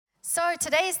So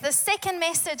today is the second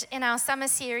message in our summer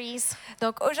series.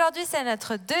 Donc aujourd'hui, c'est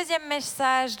notre deuxième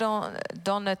message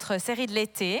dans notre série de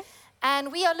l'été. And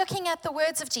we are looking at the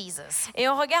words of Jesus. Et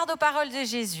on regarde aux paroles de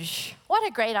Jésus. What a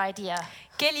great idea.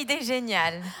 Quelle idée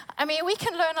géniale. I mean, we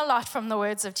can learn a lot from the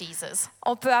words of Jesus.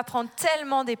 On peut apprendre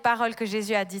tellement des paroles que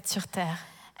Jésus a dites sur terre.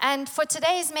 And for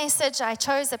today's message, I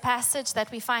chose a passage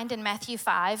that we find in Matthew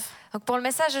 5. Donc pour le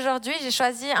message d'aujourd'hui, j'ai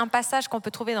choisi un passage qu'on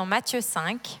peut trouver dans Matthieu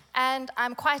 5. And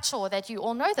I'm quite sure that you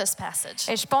all know this passage.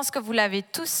 Et je pense que vous l'avez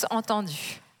tous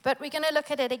entendu. But we're going to look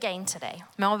at it again today.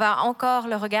 Mais on va encore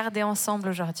le regarder ensemble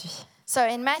aujourd'hui. So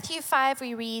in Matthew 5,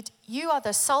 we read, "You are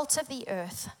the salt of the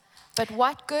earth, but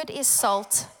what good is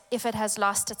salt if it has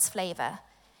lost its flavor?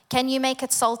 Can you make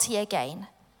it salty again?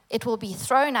 It will be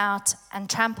thrown out and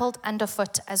trampled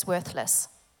underfoot as worthless."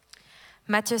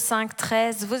 Matthieu 5,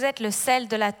 13. Vous êtes le sel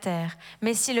de la terre.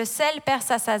 Mais si le sel perd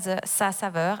sa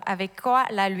saveur, avec quoi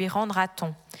la lui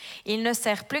rendra-t-on? Il ne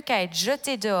sert plus qu'à être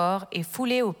jeté dehors et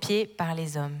foulé aux pieds par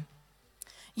les hommes.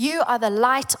 You are the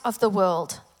light of the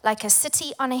world, like a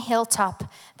city on a hilltop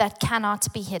that cannot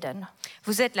be hidden.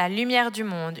 Vous êtes la lumière du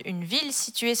monde. Une ville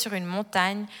située sur une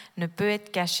montagne ne peut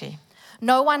être cachée.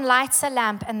 No one lights a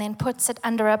lamp and then puts it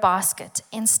under a basket.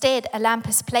 Instead, a lamp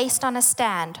is placed on a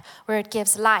stand where it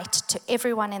gives light to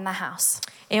everyone in the house.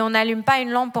 Et on n'allume pas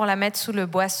une lampe pour la mettre sous le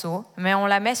boisseau, mais on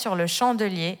la met sur le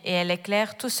chandelier et elle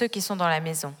éclaire tous ceux qui sont dans la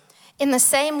maison. In the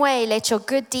same way, let your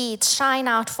good deeds shine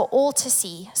out for all to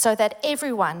see, so that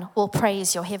everyone will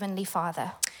praise your heavenly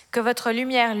Father. Que votre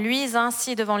lumière luise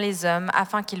ainsi devant les hommes,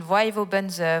 afin qu'ils voient vos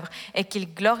bonnes œuvres et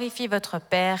qu'ils glorifient votre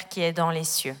Père qui est dans les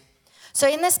cieux. So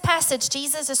in this passage,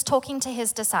 Jesus is talking to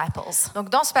his disciples. Donc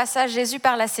dans ce passage, Jésus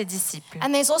parle à ses disciples.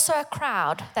 And there's also a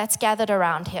crowd that's gathered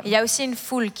around him. Il y a aussi une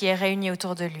foule qui est réunie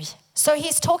autour de lui. So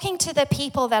he's talking to the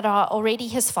people that are already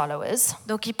his followers.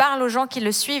 Donc il parle aux gens qui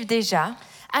le suivent déjà.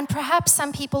 And perhaps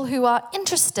some people who are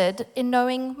interested in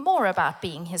knowing more about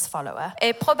being his follower.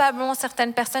 Et probablement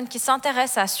certaines personnes qui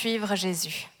s'intéressent à suivre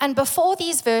Jésus. And before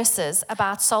these verses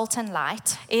about salt and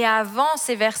light, Et avant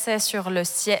ces versets sur le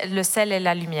sel et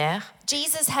la lumière,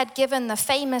 Jesus had given the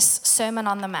famous Sermon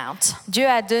on the Mount. Dieu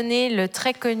a donné le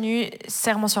très connu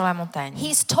sermon sur la montagne.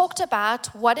 He's talked about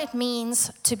what it means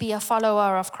to be a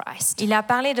follower of Christ, Il a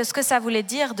parlé de ce que ça voulait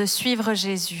dire de suivre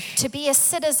Jésus to be a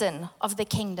citizen of the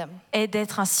kingdom. et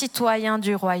d'être un citoyen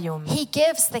du royaume. He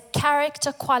gives the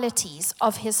character qualities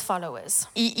of his followers.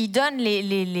 Il donne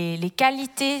les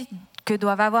qualités que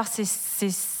doivent avoir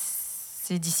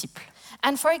ses disciples.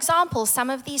 And for example, some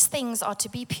of these things are to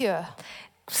be pure,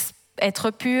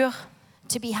 Être pur,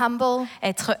 to be humble,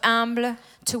 être humble,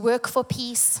 to work for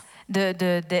peace.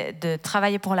 de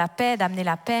travailler pour la paix, d'amener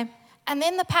la paix. And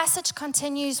then the passage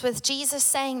continues with Jesus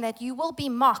saying that you will be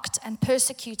mocked and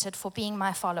persecuted for being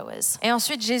my followers. Et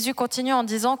ensuite, Jésus continue en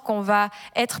disant qu'on va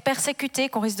être persécuté,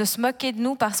 qu'on risque de se moquer de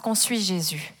nous parce qu'on suit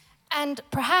Jésus. And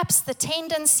perhaps the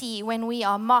tendency when we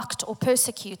are mocked or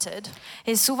persecuted,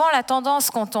 Et souvent, la tendance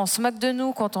quand on se moque de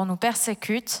nous, quand on nous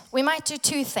persécute, we might do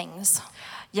two things.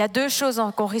 il y a deux choses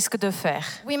qu'on risque de faire.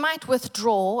 We might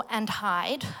withdraw and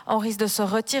hide, On risque de se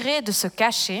retirer, de se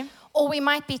cacher, or we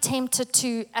might be tempted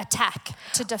to attack,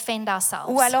 to defend ourselves.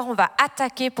 ou alors on va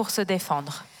attaquer pour se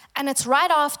défendre. And it's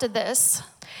right after this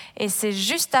Et c'est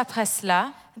juste après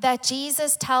cela that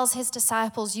Jesus tells his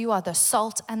disciples, you are the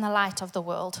salt and the light of the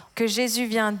world. que Jésus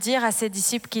vient dire à ses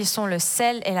disciples qu'ils sont le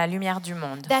sel et la lumière du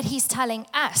monde. That he's telling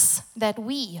us that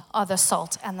we are the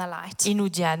salt and the light. Il nous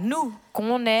dit à nous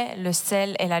qu'on est le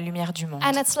sel et la lumière du monde.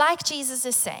 And it's like Jesus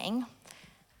is saying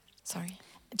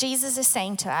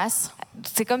to us,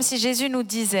 C'est comme si Jésus nous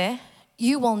disait,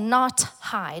 you will not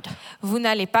hide vous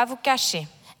n'allez pas vous cacher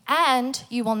and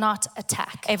you will not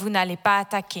attack. et vous n'allez pas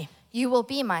attaquer. You will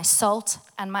be my salt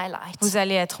and my light. Vous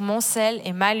allez être mon sel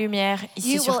et ma lumière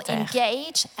ici You sur will terre.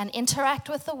 engage and interact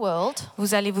with the world,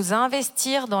 Vous allez vous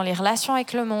investir dans les relations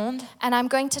avec le monde and I'm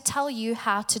going to tell you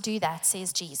how to do that,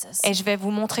 says Jesus. et je vais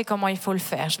vous montrer comment il faut le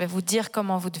faire. Je vais vous dire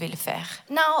comment vous devez le faire.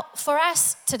 Now, for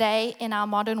us today in our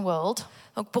modern world,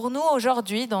 Donc pour nous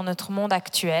aujourd'hui, dans notre monde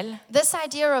actuel, this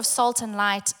idea of salt and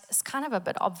light is kind of a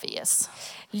bit obvious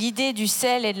l'idée du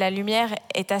sel et de la lumière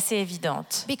est assez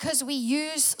évidente because we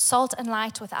use salt and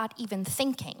light without even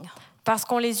thinking. parce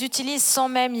qu'on les utilise sans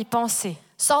même y penser.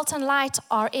 Salt and light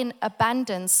are in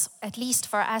abundance, at least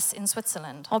for us in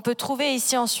Switzerland. On peut trouver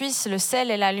ici en Suisse le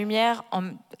sel et la lumière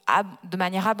de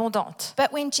manière abondante.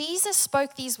 But when Jesus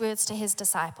spoke these words to his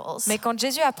disciples, Mais quand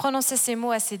Jésus a prononcé ces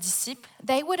mots à ses disciples,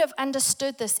 they would have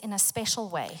understood this in a special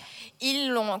way. ils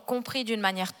l'ont compris d'une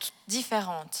manière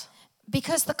différente.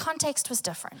 Because the context was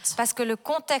different. Parce que le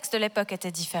contexte de l'époque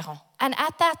était différent. And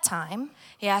at that time,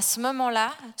 Et à ce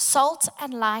moment-là, salt and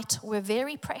light were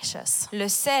very precious, le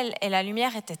sel et la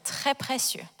lumière étaient très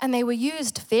précieux. and they were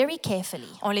used very carefully.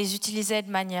 On les utilisait de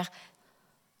manière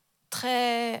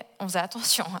très... On faisait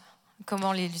attention à comment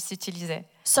on les utilisait.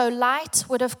 So light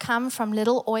would have come from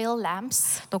little oil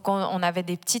lamps, Donc on avait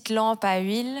des petites lampes à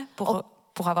huile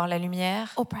pour avoir la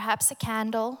lumière, or perhaps a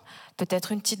candle.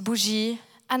 peut-être une petite bougie.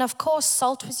 And of course,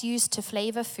 salt was used to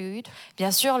flavor food.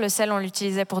 Bien sûr, le sel, on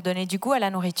l'utilisait pour donner du goût à la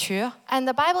nourriture. And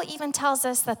the Bible even tells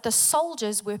us that the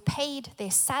soldiers were paid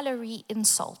their salary in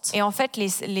salt. Et en fait,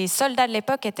 les soldats de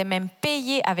l'époque étaient même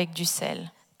payés avec du sel.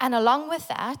 And along with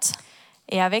that,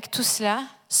 Et avec tout cela,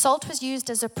 salt was used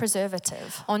as a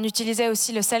preservative on utilisait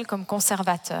aussi le sel comme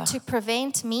conservateur to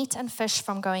prevent meat and fish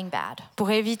from going bad.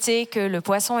 pour éviter que le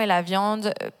poisson et la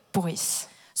viande pourrissent.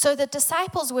 So the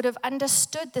disciples would have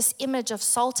understood this image of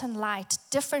salt and light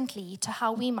differently to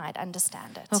how we might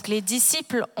understand it. Donc les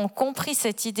disciples ont compris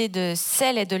cette idée de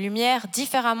sel et de lumière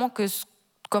différemment que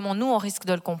comment nous on risque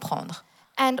de le comprendre.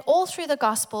 And all through the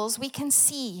Gospels, we can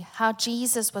see how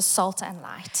Jesus was salt and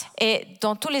light. Et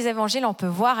dans tous les évangiles, on peut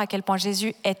voir à quel point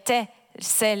Jésus était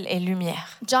sel et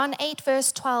lumière. John 8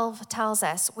 verse 12 tells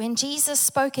us, when Jesus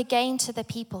spoke again to the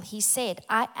people, he said,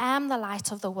 I am the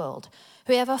light of the world.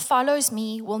 Whoever follows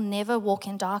me will never walk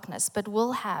in darkness, but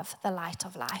will have the light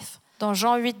of life. Dans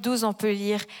Jean 8, 12, on peut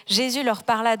lire « Jésus leur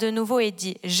parla de nouveau et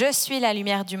dit « Je suis la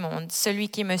lumière du monde. Celui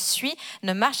qui me suit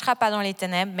ne marchera pas dans les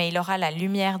ténèbres, mais il aura la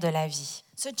lumière de la vie. »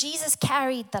 So Jesus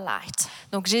carried the light.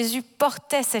 Donc Jésus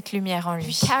portait cette lumière en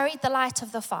lui. He carried the light of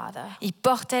the Father. Il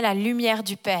portait la lumière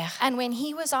du Père. And when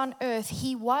he was on earth,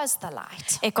 he was the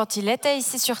light. Et quand il était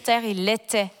ici sur terre, il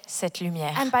était cette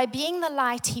lumière. And by being the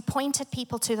light, he pointed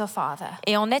people to the Father.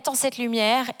 Et en étant cette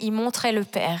lumière, il montrait le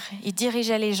Père. Il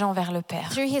dirigeait les gens vers le Père.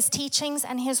 Through his teachings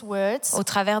and his words, Au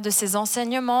travers de ses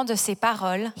enseignements, de ses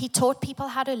paroles, he taught people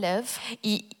how to live,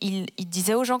 il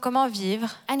disait aux gens comment vivre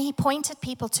and he pointed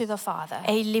people to the Father.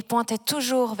 et il les pointait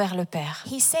toujours vers le Père.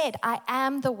 He said, I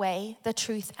am the way, the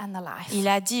truth, and the life. Il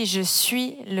a dit, je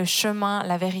suis le chemin,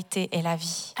 la vérité et la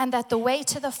vie. And that the way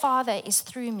to the Father is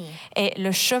through me. Et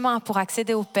le chemin pour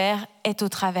accéder au Père est au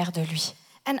travers de lui.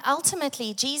 And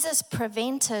ultimately, Jesus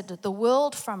prevented the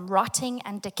world from rotting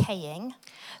and decaying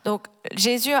Donc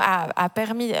Jésus a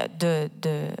permis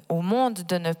au monde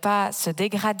de ne pas se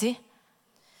dégrader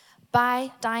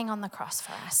by dying on the cross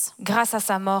for us, grâce à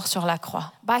sa mort sur la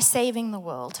croix, by saving the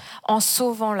world, en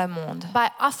sauvant le monde. by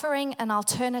offering an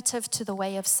alternative to the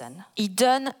way of sin. Il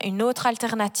donne une autre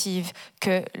alternative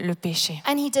que le péché.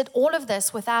 And he did all of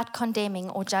this without condemning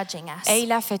or judging us. Et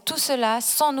il a fait tout cela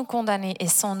sans nous condamner et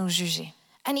sans nous juger.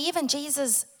 And even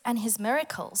Jesus and his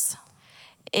miracles,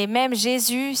 Et même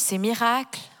Jésus, ses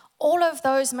miracles, all of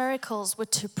those miracles were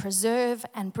to preserve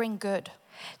and bring good.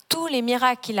 tous les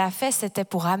miracles qu'il a faits, c'était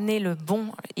pour amener le bon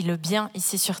et le bien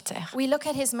ici sur terre. We look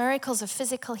at his miracles of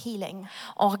physical healing.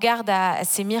 On regarde à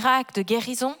ses miracles de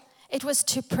guérison. It was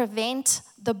to prevent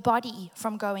the body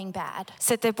from going bad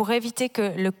C'était pour éviter que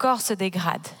le corps se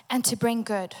dégrade and to bring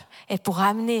good. et pour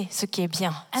amener ce qui est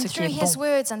bien, And ce qui through est his bon.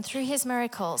 words and through his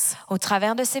miracles, Au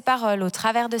travers de ses paroles, au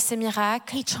travers de ses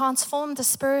miracles, he transformed the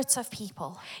spirits of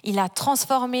people il a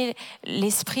transformé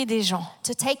l'esprit des gens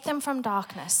to take them from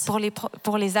darkness,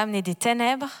 pour les amener des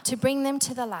ténèbres to bring them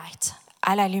to the light.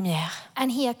 à la lumière. And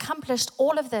he accomplished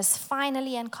all of this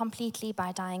finally and completely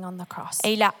by dying on the cross.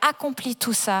 Et il a accompli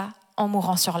tout ça en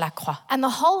mourant sur la croix. And the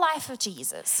whole life of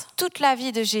Jesus Toute la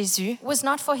vie de Jésus was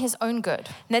not for his own good.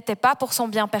 n'était pas pour son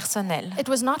bien personnel. It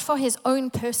was not for his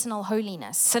own personal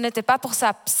holiness. Ce n'était pas pour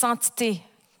sa sainteté.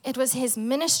 It was his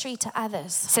ministry to others.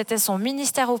 C'était son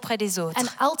ministère auprès des autres. And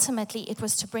ultimately, it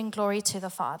was to bring glory to the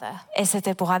Father. Et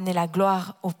c'était pour amener la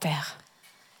gloire au Père.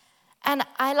 And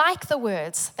I like the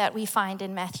words that we find in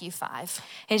Matthew 5.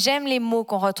 Et j'aime les mots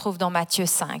qu'on retrouve dans Matthieu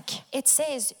 5. It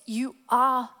says, you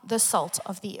are the salt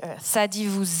of the earth. Ça dit,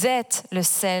 vous êtes le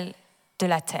sel de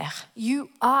la terre. You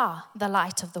are the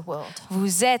light of the world.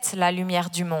 Vous êtes la lumière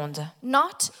du monde.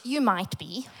 Not you might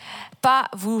be, Pas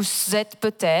vous êtes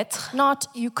peut-être, not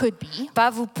you could be, pas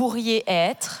vous pourriez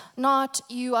être, not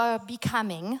you are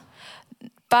becoming,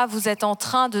 pas vous êtes en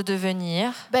train de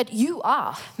devenir, but you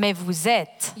are. mais vous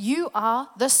êtes. You are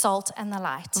the salt and the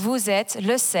light. Vous êtes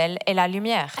le sel et la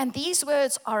lumière. And these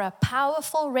words are a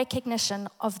powerful recognition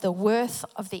of the worth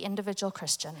of the individual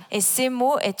Christian. Et ces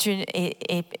mots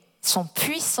sont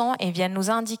puissants et viennent nous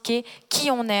indiquer qui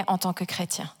on est en tant que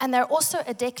chrétien. And they're also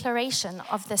a declaration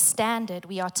of the standard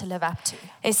we are to live up to.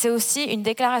 Et c'est aussi une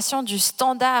déclaration du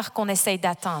standard qu'on essaye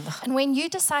d'atteindre. And when you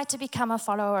decide to become a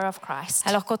follower of Christ,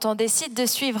 Alors quand on décide de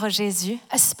suivre Jésus,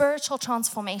 a spiritual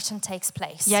transformation takes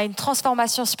place. il y a une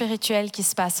transformation spirituelle qui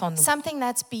se passe en nous. Something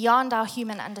that's beyond our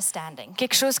human understanding.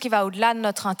 Quelque chose qui va au-delà de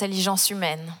notre intelligence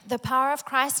humaine. The power of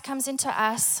Christ comes into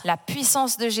us. La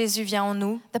puissance de Jésus vient en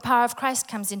nous. The power of Christ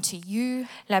comes into you.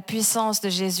 La puissance de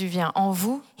Jésus vient en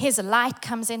vous. His light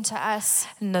comes into us.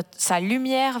 Sa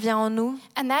lumière vient en nous.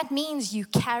 And that means you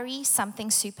carry something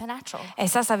supernatural. Et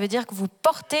ça veut dire que vous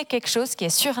portez quelque chose qui est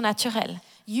surnaturel.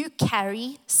 You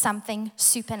carry something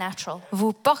supernatural.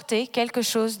 Vous portez quelque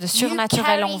chose de You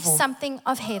surnaturel en carry vous. something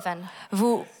of heaven.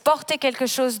 Vous portez quelque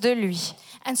chose de lui.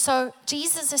 And so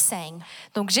Jesus is saying,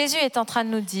 Donc Jésus est en train de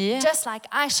nous dire, just like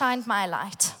I shined my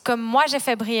light, comme moi j'ai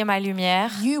fait briller ma lumière,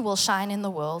 you will shine in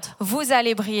the world. vous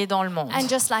allez briller dans le monde. And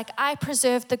just like I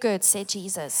preserved the good, said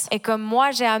Jesus, Et comme moi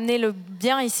j'ai amené le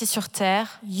bien ici sur terre,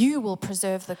 you will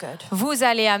preserve the good. vous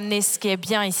allez amener ce qui est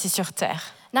bien ici sur terre.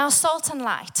 Now, salt and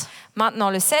light, Maintenant,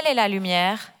 le sel et la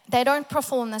lumière, they don't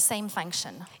perform the same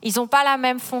function. ils n'ont pas la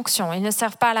même fonction, ils ne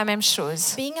servent pas à la même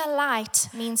chose. Being a light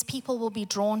means people will be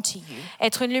drawn to you.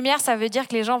 Être une lumière, ça veut dire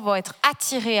que les gens vont être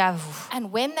attirés à vous. And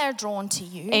when they're drawn to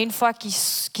you, Et une fois qu'ils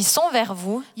sont vers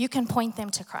vous, you can point them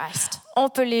to Christ. on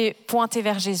peut les pointer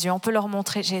vers Jésus, on peut leur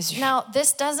montrer Jésus. Now,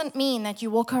 this doesn't mean that you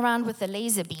walk around with a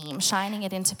laser beam shining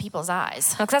it into people's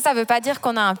eyes. Donc ça veut pas dire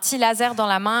qu'on a un petit laser dans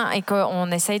la main et qu'on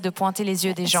essaye de pointer les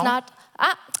yeux des It's gens. not,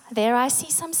 there I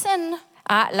see some sin.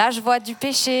 Ah, là je vois du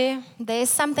péché, There's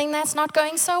something that's not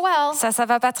going so well. ça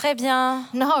va pas très bien.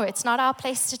 No, it's not our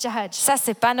place to judge. Ça,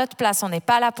 c'est pas notre place, on n'est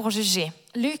pas là pour juger.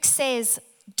 Luke says,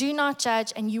 do not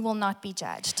judge and you will not be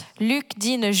judged. Luc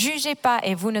dit, ne jugez pas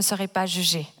et vous ne serez pas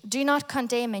jugés. Do not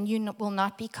condemn and you will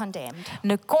not be condemned.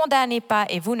 Ne condamnez pas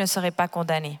et vous ne serez pas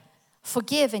condamnés.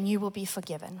 Forgive and you will be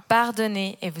forgiven.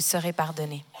 Pardonnez et vous serez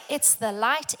pardonnés. It's the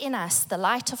light in us, the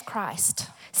light of Christ,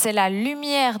 C'est la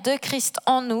lumière de Christ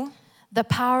en nous, the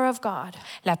power of God,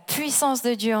 la puissance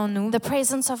de Dieu en nous, the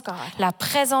presence of God la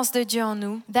présence de Dieu en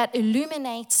nous, that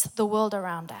illuminates the world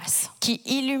around us. qui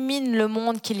illumine le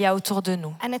monde qu'il y a autour de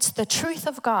nous. And it's the truth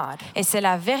of God Et c'est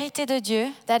la vérité de Dieu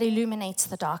that illuminates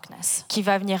the darkness. qui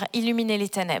va venir illuminer les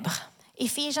ténèbres.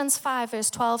 Ephesians 5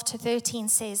 verse 12 to 13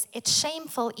 says, it's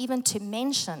shameful even to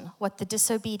mention what the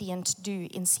disobedient do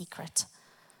in secret.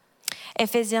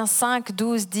 Éphésiens 5,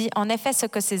 12 dit, en effet, ce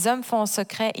que ces hommes font en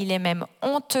secret, il est même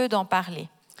honteux d'en parler.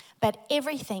 But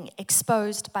everything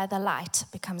exposed by the light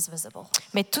becomes visible.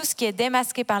 Mais tout ce qui est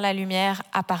démasqué par la lumière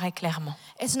apparaît clairement.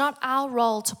 It's not our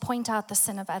role to point out the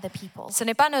sin of other people. Ce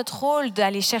n'est pas notre rôle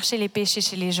d'aller chercher les péchés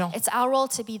chez les gens. It's our role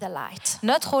to be the light,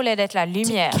 Notre rôle est d'être la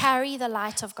lumière, to carry the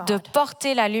light of de God.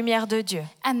 porter la lumière de Dieu.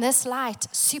 And this light,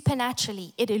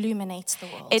 supernaturally, it illuminates the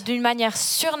world. Et d'une manière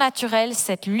surnaturelle,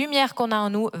 cette lumière qu'on a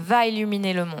en nous va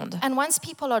illuminer le monde. And once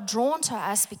people are drawn to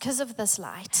us because of this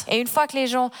light, Et une fois que les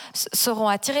gens seront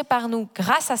attirés par nous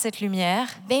grâce à cette lumière,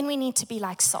 then we need to be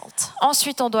like salt.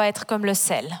 ensuite on doit être comme le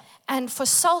sel. And for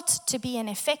salt to be an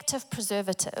effective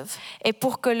preservative, Et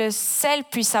pour que le sel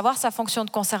puisse avoir sa fonction de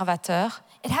conservateur,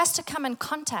 it has to come in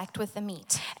contact with the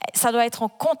meat. ça doit être en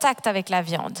contact avec la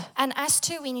viande. And us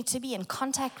too, we need to be in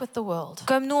contact with the world.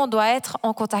 Comme nous, on doit être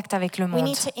en contact avec le We monde.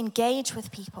 need to engage with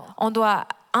people. On doit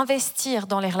investir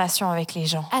dans les relations avec les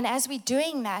gens. And as we're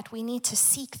doing that, we need to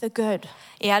seek the good.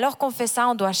 Et alors qu'on fait ça,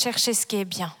 on doit chercher ce qui est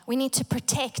bien. We need to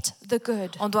protect the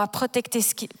good. On doit protéger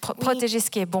ce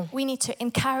qui est bon. We need to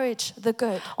encourage the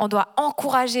good. On doit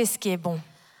encourager ce qui est bon.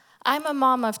 I'm a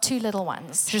mom of 2 little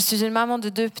ones. Je suis une maman de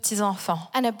 2 petits-enfants.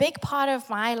 And a big part of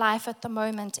my life at the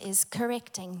moment is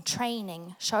correcting,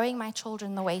 training, showing my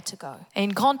children the way to go. Et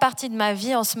une grande partie de ma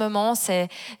vie en ce moment, c'est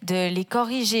de les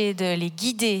corriger, de les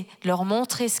guider, de leur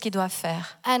montrer ce qu'ils doivent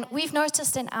faire. And we've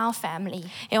noticed in our family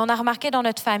Et on a remarqué dans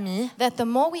notre famille that the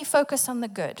more we focus on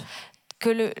the good, que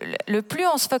le plus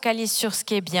on se focalise sur ce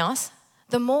qui est bien,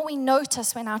 the more we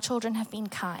notice when our children have been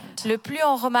kind, le plus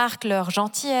on remarque leur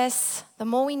gentillesse, the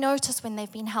more we notice when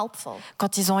they've been helpful,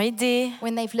 quand ils ont aidé,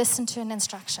 when they've listened to an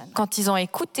instruction. quand ils ont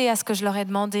écouté à ce que je leur ai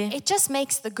demandé. It just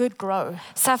makes the good grow.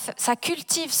 Ça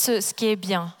cultive ce qui est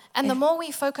bien. And the more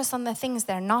we focus on the things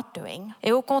they're not doing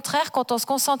Et au contraire, quand on se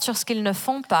concentre sur ce qu'ils ne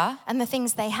font pas, and the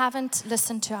things they haven't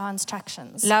listened to our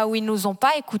instructions, là où ils nous ont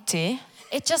pas écoutés,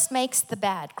 it just makes the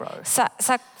bad grow. ça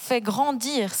fait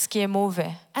grandir ce qui est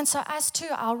mauvais. And so us too,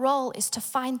 our role is to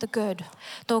find the good.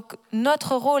 Donc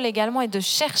notre rôle également est de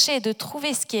chercher, de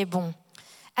trouver ce qui est bon.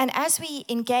 And as we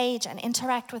engage and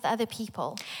interact with other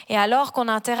people, Et alors qu'on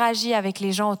interagit avec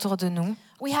les gens autour de nous,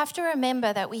 we have to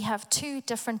remember that we have two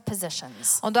different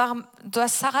positions. On doit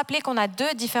se rappeler qu'on a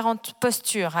deux différentes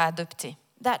postures à adopter.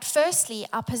 That firstly,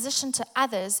 our position to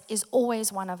others is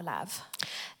always one of love.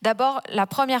 D'abord, la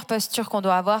première posture qu'on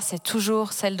doit avoir, c'est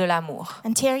toujours celle de l'amour.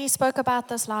 And Terry spoke about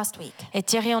this last week. Et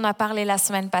Thierry en a parlé la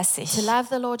semaine passée. To love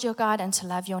the Lord your God and to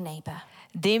love your neighbor.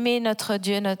 D'aimer notre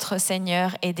Dieu, notre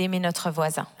Seigneur, et d'aimer notre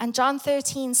voisin. And John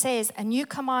 13 says, "A new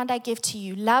command I give to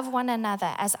you, love one another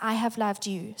as I have loved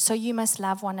you, so you must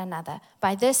love one another.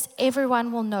 By this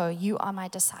everyone will know you are my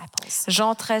disciples."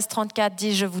 Jean 13, 34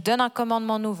 dit « Je vous donne un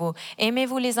commandement nouveau.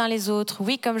 Aimez-vous les uns les autres.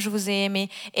 Oui, comme je vous ai aimés,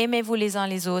 aimez-vous les uns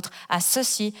les autres. À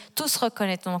ceux-ci, tous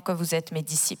reconnaîtront que vous êtes mes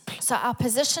disciples. » So our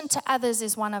position to others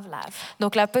is one of love.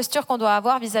 Donc la posture qu'on doit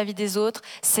avoir vis-à-vis des autres,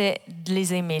 c'est de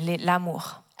les aimer,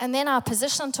 l'amour. And then our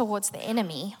position towards the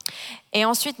enemy, Et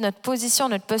ensuite, notre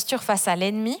posture face à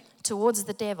l'ennemi, towards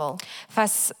the devil,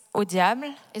 face au diable,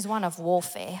 is one of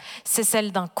warfare. c'est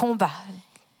celle d'un combat.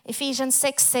 Ephesians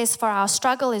 6 says, "For our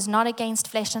struggle is not against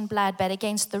flesh and blood, but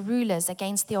against the rulers,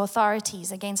 against the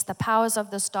authorities, against the powers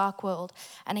of this dark world,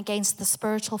 and against the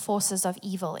spiritual forces of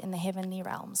evil in the heavenly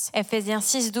realms." Ephésiens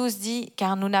 6, 12 dit «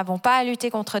 Car nous n'avons pas à lutter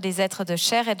contre des êtres de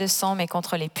chair et de sang, mais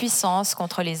contre les puissances,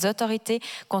 contre les autorités,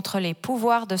 contre les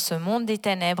pouvoirs de ce monde des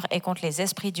ténèbres et contre les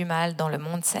esprits du mal dans le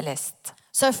monde céleste. »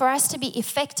 So for us to be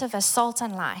effective as salt and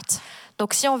light,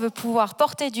 Donc si on veut pouvoir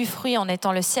porter du fruit en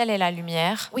étant le ciel et la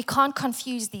lumière, we can't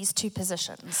confuse these two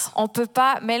positions. on ne peut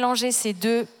pas mélanger ces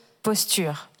deux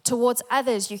postures. Towards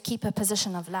others, you keep a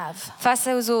position of love. Face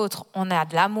aux autres, on a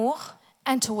de l'amour,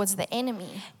 And towards the enemy,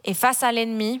 et face à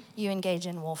l'ennemi, you engage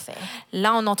in warfare.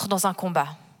 là on entre dans un combat.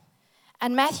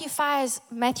 And Matthew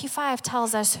 5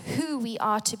 tells us who we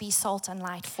are to be salt and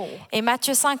light for. Et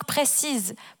Matthieu 5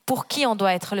 précise pour qui on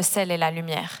doit être le sel et la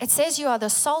lumière. It says you are the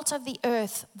salt of the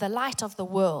earth, the light of the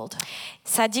world.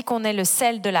 Ça dit qu'on est le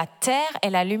sel de la terre et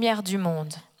la lumière du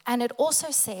monde. And it also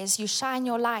says you shine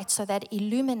your light so that it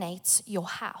illuminates your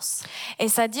house. Et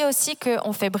ça dit aussi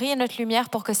qu'on fait briller notre lumière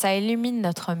pour que ça illumine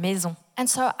notre maison. And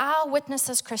so our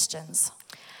witness as Christians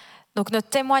Donc notre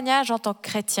témoignage en tant que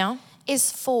chrétien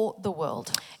is for the world.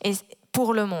 est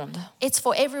pour le monde, It's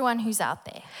for everyone who's out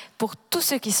there. pour tous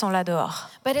ceux qui sont là dehors.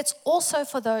 But it's also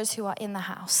for those who are in the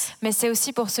house. Mais c'est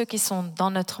aussi pour ceux qui sont dans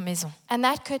notre maison. And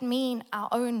that could mean our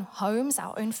own homes,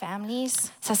 our own families.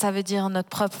 Ça veut dire notre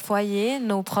propre foyer,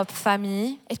 nos propres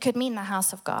familles. It could mean the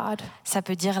house of God. Ça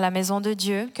peut dire la maison de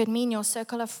Dieu. It could mean your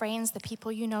circle of friends, the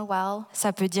people you know well.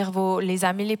 Ça peut dire les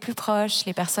amis les plus proches,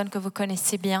 les personnes que vous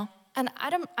connaissez bien. And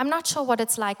I'm not sure what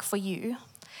it's like for you,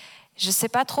 Je ne sais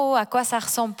pas trop à quoi ça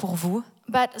ressemble pour vous,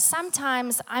 but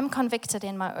sometimes I'm convicted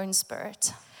in my own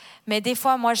spirit mais des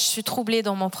fois, moi, je suis troublée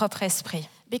dans mon propre esprit.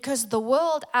 because the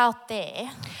world out there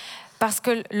Parce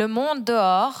que le monde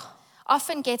dehors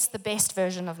often gets the best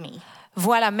version of me.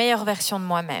 voit la meilleure version de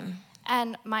moi-même.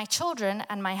 And my children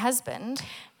and my husband,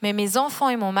 Mais mes enfants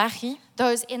et mon mari,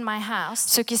 those in my house,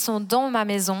 ceux qui sont dans ma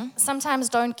maison, sometimes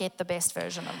don't get the best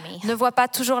version of me. ne voient pas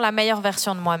toujours la meilleure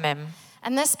version de moi-même.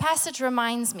 And this passage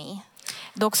reminds me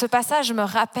Donc ce passage me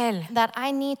rappelle that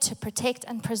I need to protect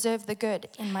and preserve the good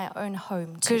in my own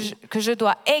home too. que je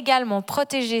dois également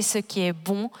protéger ce qui est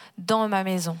bon dans ma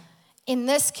maison, In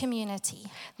this community,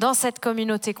 dans cette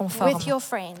communauté conforme, with your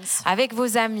friends, avec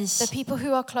vos amis, the people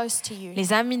who are close to you,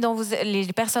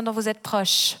 les personnes dont vous êtes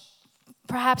proches,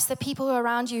 perhaps the people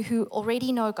around you who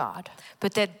already know God.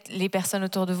 peut-être les personnes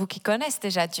autour de vous qui connaissent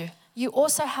déjà Dieu. You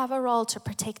also have a role to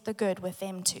protect the good with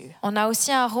them too. On a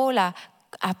aussi un rôle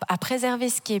à préserver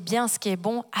ce qui est bien, ce qui est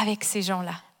bon avec ces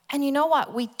gens-là. And you know what?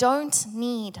 We don't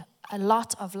need a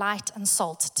lot of light and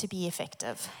salt to be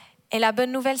effective. Et la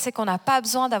bonne nouvelle, c'est qu'on n'a pas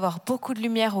besoin d'avoir beaucoup de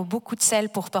lumière ou beaucoup de sel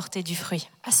pour porter du fruit.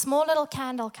 A small little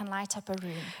candle can light up a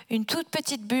room, Une toute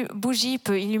petite bougie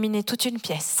peut illuminer toute une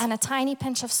pièce. and a tiny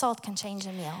pinch of salt can change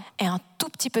a meal. Et un tout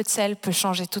petit peu de sel peut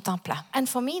changer tout un plat. And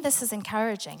for me, this is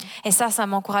encouraging. Et ça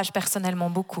m'encourage personnellement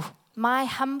beaucoup. My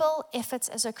humble efforts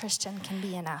as a Christian can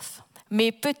be enough.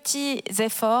 Mes petits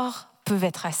efforts peuvent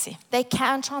être assez. They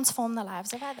can transform the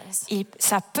lives of others. Et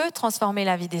ça peut transformer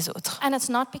la vie des autres. And it's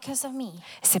not because of me,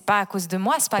 C'est pas à cause de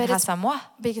moi, c'est pas But grâce à moi,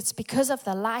 but it's because of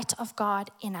the light of God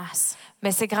in us.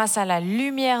 mais c'est grâce à la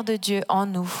lumière de Dieu en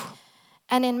nous.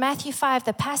 And in Matthew 5,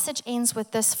 the passage ends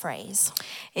with this phrase: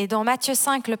 Et dans Matthieu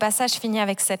 5, le passage finit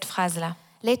avec cette phrase-là.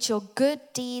 "Let your good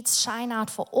deeds shine out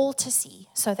for all to see,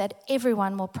 so that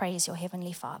everyone will praise your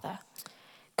heavenly Father."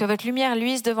 Que votre lumière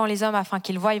luise devant les hommes afin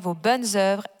qu'ils voient vos bonnes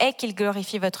œuvres et qu'ils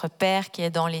glorifient votre Père qui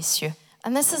est dans les cieux.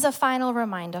 And this is a final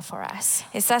reminder for us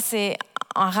Et ça, c'est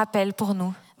un rappel pour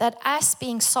nous that us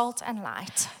being salt and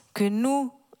light, que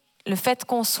nous, le fait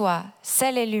qu'on soit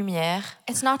sel et lumière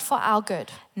it's not for our good.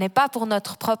 n'est pas pour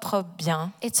notre propre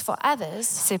bien, It's for others,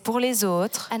 c'est pour les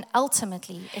autres. and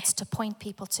ultimately, it's to point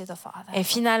people to the Father. Et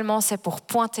finalement, c'est pour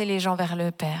pointer les gens vers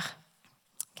le Père.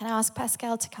 Can I ask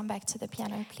Pascal to come back to the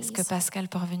piano, Est-ce please? que Pascal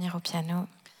peut revenir au piano?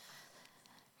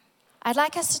 I'd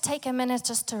like us to take a minute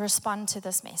just to respond to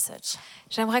this message.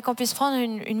 J'aimerais qu'on puisse prendre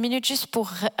une minute juste pour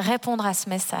répondre à ce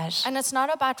message. And it's not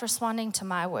about responding to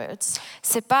my words,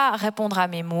 C'est pas répondre à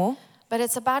mes mots, but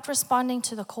it's about responding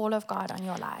to the call of God on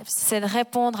your lives, c'est de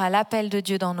répondre à l'appel de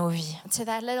Dieu dans nos vies. to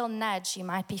that little nudge you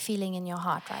might be feeling in your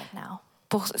heart right now.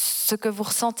 Pour ce que vous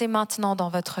ressentez maintenant dans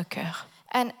votre cœur.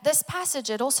 And this passage,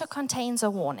 it also contains a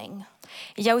warning.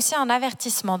 Il y a aussi un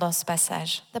avertissement dans ce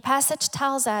passage. The passage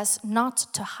tells us not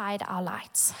to hide our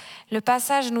lights, Le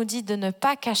passage nous dit de ne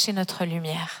pas cacher notre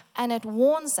lumière. and it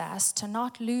warns us to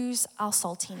not lose our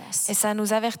saltiness. Et ça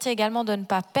nous avertit également de ne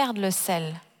pas perdre le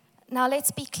sel. Now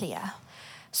let's be clear.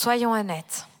 Soyons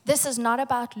honnêtes. This is not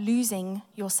about losing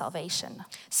your salvation.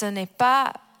 Ce n'est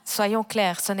pas, soyons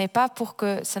clairs, ce n'est pas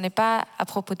à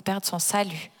propos de perdre son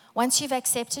salut. Once you've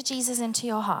accepted Jesus into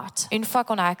your heart, Une fois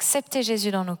qu'on a accepté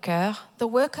Jésus dans nos cœurs, the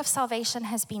work of salvation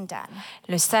has been done.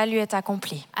 le salut est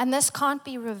accompli. And this can't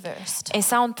be reversed. Et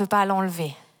ça, on ne peut pas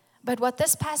l'enlever. But what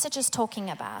this passage is talking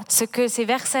about Ce que ces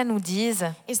versets nous disent,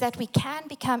 is that we can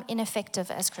become ineffective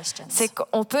as Christians. c'est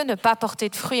qu'on peut ne pas porter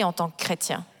de fruits en tant que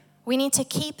chrétien. We need to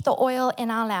keep the oil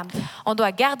in our lamp. On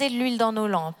doit garder de l'huile dans nos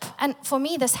lampes. And for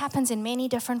me, this happens in many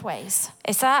different ways.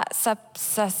 Et ça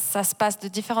se passe de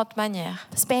différentes manières.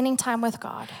 Spending time with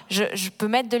God, Je peux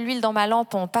mettre de l'huile dans ma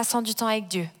lampe en passant du temps avec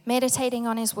Dieu. meditating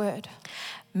on His Word,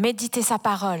 Méditer sa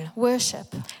parole.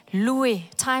 worship, Louer.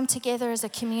 time together as a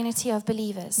community of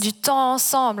believers, Du temps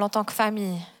ensemble en tant que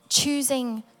famille.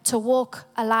 choosing to walk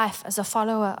a life as a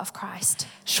follower of Christ.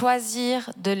 Choisir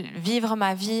de vivre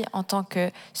ma vie en tant que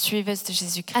suiveuse de And if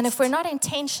Jésus-Christ. we're not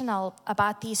intentional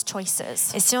about these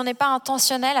choices, Et si on n'est pas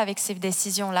intentionnel avec ces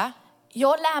décisions-là,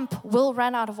 your lamp will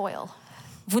run out of oil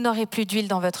vous n'aurez plus d'huile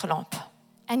dans votre lampe.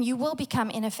 and you will become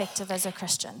ineffective as a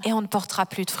Christian. Et on ne portera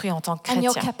plus de fruits en tant que And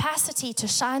your chrétien. capacity to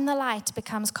shine the light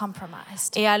becomes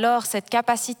compromised. Et alors, cette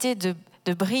capacité de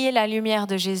briller la lumière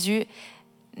de Jésus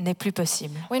n'est plus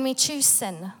possible. When we choose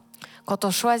sin, Quand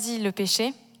on choisit le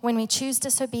péché, when we choose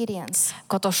disobedience,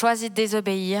 quand on choisit de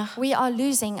désobéir, we are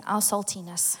losing our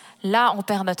saltiness. là, on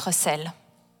perd notre sel.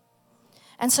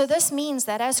 And so this means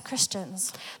that as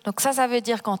Christians, Donc ça veut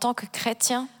dire qu'en tant que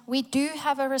chrétien, we do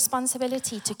have a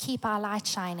responsibility to keep our light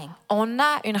shining. on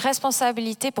a une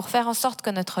responsabilité pour faire en sorte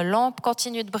que notre lampe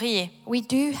continue de briller. We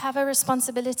do have a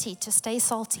responsibility to stay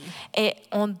salty. Et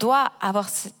on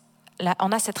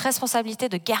a cette responsabilité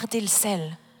de garder le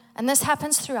sel. And this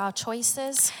happens through our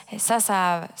choices. Et ça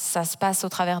se passe au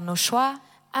travers de nos choix.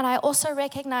 And I also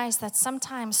recognize that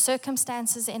sometimes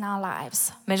circumstances in our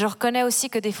lives Mais je reconnais aussi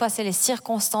que des fois, c'est les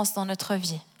circonstances dans notre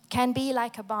vie can be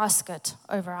like a basket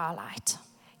over our light.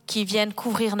 qui viennent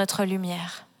couvrir notre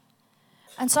lumière.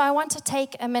 And so I want to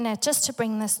take a minute just to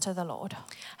bring this to the Lord.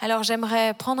 Alors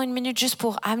j'aimerais prendre une minute juste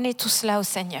pour amener tout cela au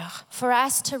Seigneur. For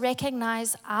us to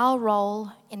recognize our role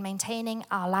in maintaining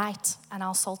our light and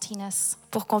our saltiness.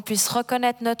 Pour qu'on puisse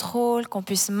reconnaître notre rôle, qu'on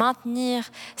puisse maintenir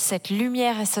cette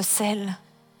lumière et ce sel.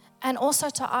 And also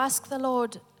to ask the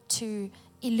Lord to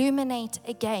illuminate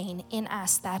again in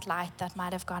us that light that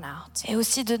might have gone out. Et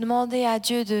aussi de demander à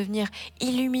Dieu de venir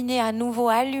illuminer à nouveau,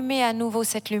 allumer à nouveau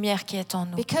cette lumière qui est en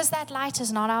nous. Because that light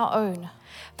is not our own.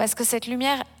 Parce que cette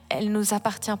lumière, elle ne nous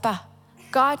appartient pas.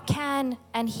 God can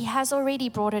and He has already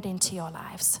brought it into your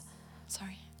lives.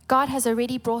 God has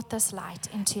already brought this light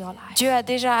into your life. Dieu a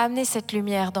déjà amené cette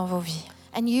lumière dans vos vies.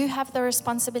 And you have the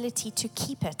responsibility to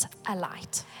keep it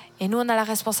alight. Et nous, on a la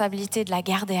responsabilité de la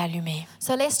garder allumée.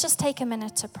 So let's just take a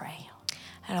minute to pray.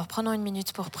 Alors prenons une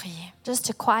minute pour prier. Just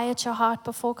to quiet your heart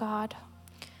before God.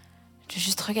 De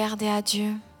juste regarder à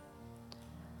Dieu.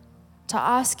 To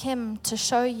ask Him to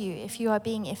show you if you are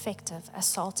being effective as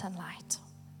salt and light.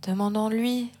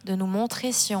 Demandons-lui de nous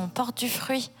montrer si on porte du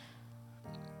fruit.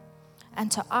 And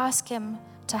to ask Him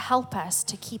to help us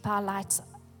to keep our lights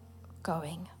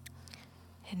going.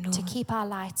 To keep our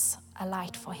lights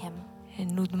alight for Him. Et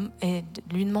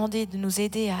de lui demander de nous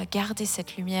aider à garder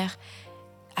cette lumière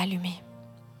allumée.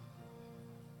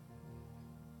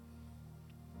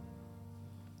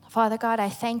 Father God, I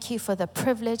thank you for the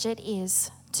privilege it is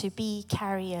to be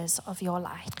carriers of your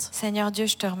light. Seigneur Dieu,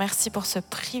 je te remercie pour ce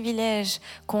privilège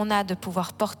qu'on a de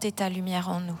pouvoir porter ta lumière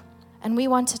en nous. And we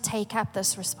want to take up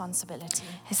this responsibility.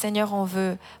 Et Seigneur, on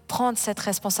veut prendre cette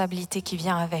responsabilité qui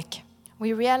vient avec.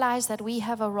 We realize that we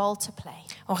have a role to play.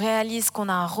 On réalise qu'on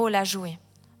a un rôle à jouer.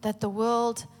 That the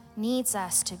world needs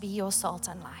us to be your salt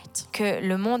and light. que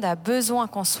le monde a besoin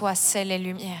qu'on soit sel et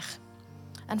lumière.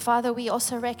 And Father, we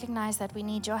also recognize that we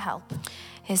need your help.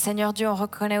 Et Seigneur Dieu, on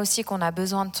reconnaît aussi qu'on a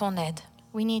besoin de ton aide.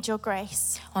 We need your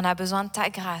grace. On a besoin de ta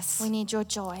grâce. We need your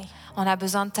joy. On a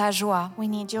besoin de ta joie. We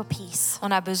need your peace.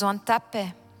 On a besoin de ta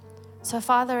paix. So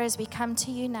Father, as we come to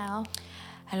you now,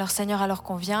 Alors Seigneur, alors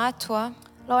qu'on vient à toi,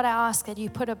 Lord, I ask that you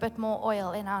put a bit more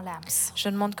oil in our lamps, je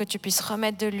demande que tu puisses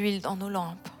remettre de l'huile dans nos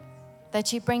lampes,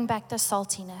 that you bring back the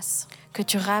saltiness. que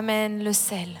tu ramènes le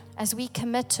sel. As we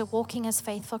commit to walking as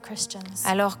faithful Christians,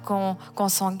 Alors qu'on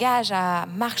s'engage à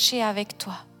marcher avec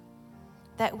toi,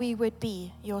 that we would be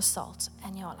your salt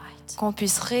and your light. qu'on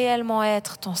puisse réellement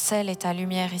être ton sel et ta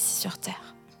lumière ici sur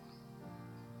terre.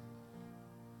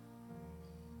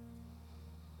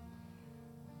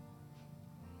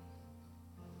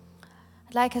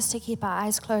 I'd like us to keep our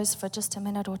eyes closed for just a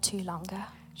minute or two longer.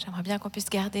 J'aimerais bien qu'on puisse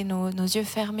garder nos yeux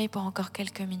fermés pour encore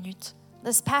quelques minutes.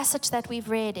 This passage that we've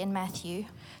read in Matthew,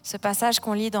 Ce passage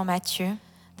qu'on lit dans Matthieu,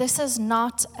 this is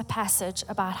not a passage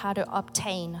about how to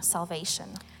obtain salvation.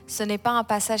 ce n'est pas un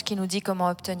passage qui nous dit comment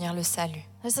obtenir le salut.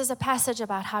 This is a passage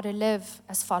about how to live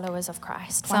as followers of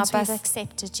Christ C'est un once we've pas-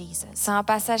 accepted Jesus. C'est un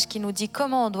passage qui nous dit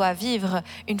comment on doit vivre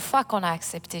une fois qu'on a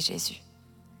accepté Jésus.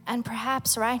 And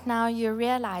perhaps right now you're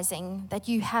realizing that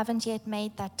you haven't yet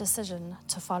made that decision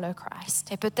to follow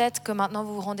Christ, Et peut-être que maintenant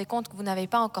vous vous rendez compte que vous n'avez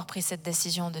pas encore pris cette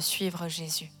décision de suivre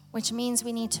Jésus. which means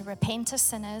we need to repent as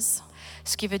sinners,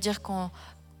 Ce qui veut dire qu'on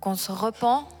se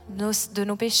repent de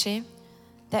nos péchés,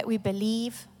 that we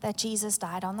believe that Jesus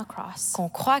died on the cross, qu'on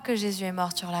croit que Jésus est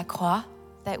mort sur la croix,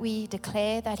 that we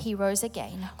declare that he rose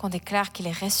again, qu'on déclare qu'il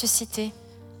est ressuscité,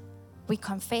 we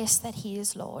confess that he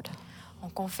is Lord, on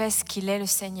confesse qu'il est le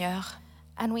Seigneur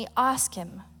and we ask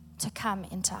him to come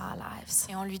into our lives.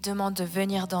 et on lui demande de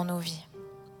venir dans nos vies.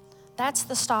 That's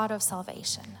the start of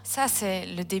salvation. Ça, c'est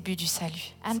le début du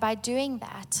salut. And by doing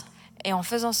that, Et en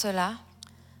faisant cela,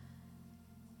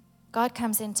 God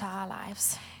comes into our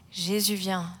lives. Jésus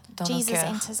vient dans nos Jesus cœurs.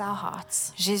 enters our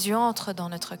hearts. Jésus entre dans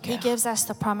notre He cœur gives us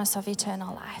the promise of eternal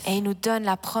life. et il nous donne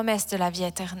la promesse de la vie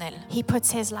éternelle. He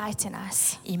puts his light in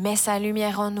us. Il met sa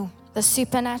lumière en nous. The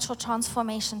supernatural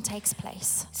transformation takes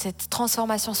place, Cette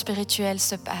transformation spirituelle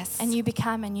se passe and you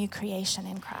become a new creation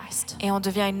in Christ. et on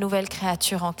devient une nouvelle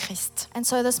créature en Christ. And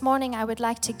so this morning, I would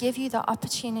like to give you the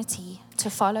opportunity to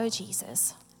follow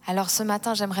Jesus, Alors ce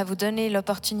matin, j'aimerais vous donner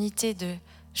l'opportunité de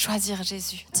choisir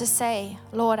Jésus, to say,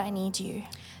 Lord, I need you.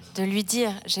 de lui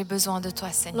dire « J'ai besoin de toi,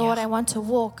 Lord, Seigneur. I want to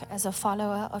walk as a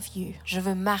follower of you. Je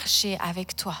veux marcher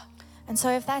avec toi. » And so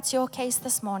if that's your case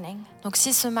this morning, Donc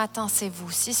si ce matin c'est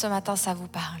vous, si ce matin ça vous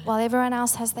parle, while everyone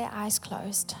else has their eyes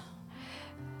closed,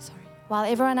 sorry. while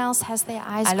everyone else has their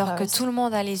eyes Alors que closed, tout le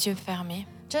monde a les yeux fermés,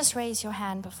 just raise your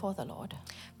hand before the Lord.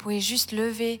 vous pouvez juste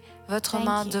lever votre Thank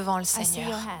main you. devant le I see your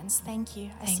Seigneur. hands. Thank you.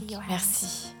 I see Thank you. your hands.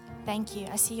 Merci, Thank you.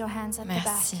 I see your hands at the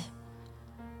merci, back.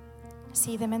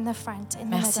 See them in the front, in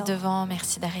the merci middle. devant,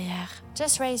 merci derrière.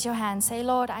 Just raise your hand. Say,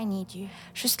 Lord, I need you.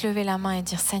 Juste lever la main et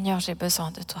dire Seigneur, j'ai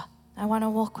besoin de toi. I want to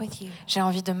walk with you. J'ai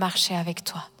envie de marcher avec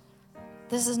toi.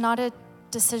 This is not a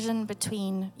decision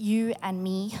between you and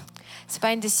me. C'est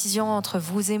pas une décision entre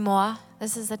vous et moi,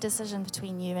 This is a decision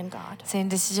between you and God. c'est une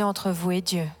décision entre vous et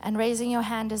Dieu. And raising your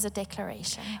hand is a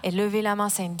declaration. Et lever la main,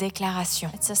 c'est une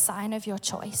déclaration. It's a sign of your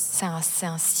choice. C'est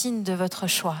un signe de votre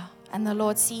choix. And the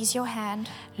Lord sees your hand.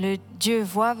 Le Dieu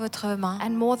voit votre main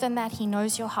And more than that, he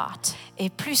knows your heart. et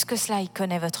plus que cela, il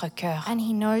connaît votre cœur. And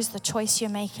he knows the choice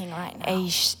you're making right Et now.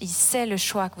 il sait le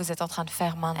choix que vous êtes en train de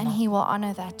faire And maintenant. he will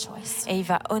honor that choice. Et il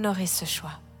va honorer ce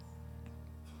choix.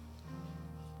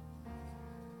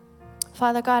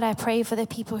 Father God, I pray for the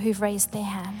people who've raised their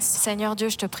hands. Seigneur Dieu,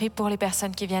 je te prie pour les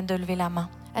personnes qui viennent de lever la main.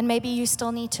 And maybe you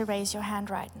still need to raise your hand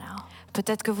right now.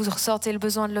 Peut-être que vous ressentez le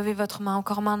besoin de lever votre main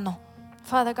encore maintenant.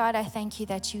 Father God, I thank you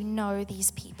that you know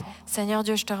these people. Seigneur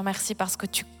Dieu, je te remercie parce que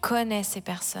tu connais ces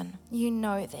personnes. You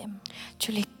know them.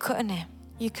 Tu les connais.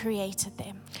 You created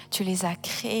them Tu les as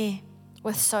créés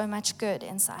with so much good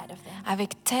inside of them,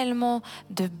 avec tellement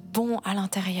de bons à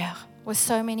l'intérieur, with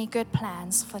so many good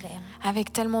plans for them.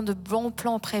 avec tellement de bons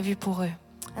plans prévus pour eux.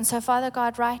 And so, Father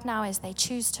God, right now, as they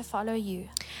choose to follow you,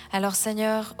 Alors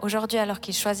Seigneur, aujourd'hui, alors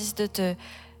qu'ils choisissent de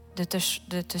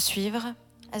te suivre,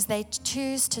 as they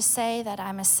choose to say that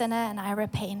I'm a sinner and I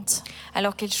repent,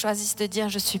 alors qu'ils choisissent de dire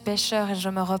je suis pécheur et je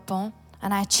me repens, and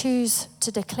I choose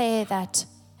to declare that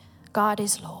God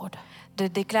is Lord. de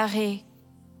déclarer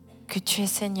que tu es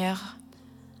Seigneur.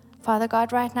 Father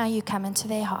God, right now you come into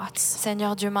their hearts.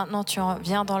 Seigneur Dieu, maintenant tu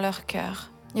viens dans leur cœur.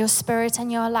 Your spirit and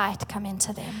your light come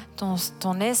into them.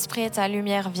 Ton esprit et ta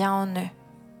lumière viennent en eux.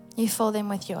 You fill them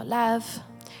with your love.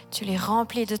 Tu les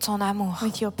remplis de ton amour,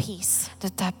 with your peace, de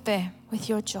ta paix, with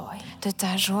your joy. de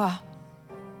ta joie.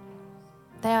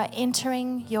 They are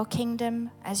entering your kingdom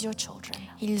as your children.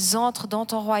 Ils entrent dans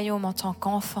ton royaume en tant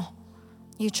qu'enfants.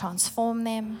 You transform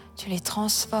them Tu les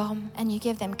transformes and you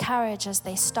give them courage as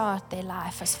they start their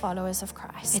life as followers of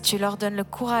et Christ. tu leur donnes le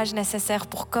courage nécessaire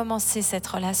pour commencer cette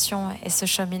relation et ce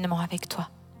cheminement avec toi.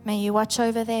 May you watch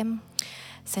over them,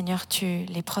 Seigneur, tu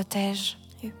les protèges,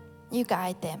 you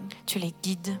guide them, tu les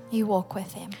guides, you walk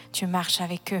with them. tu marches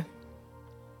avec eux.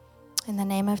 In the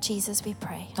name of Jesus we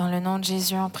pray. Dans le nom de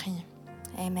Jésus, on prie.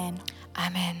 Amen.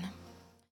 Amen.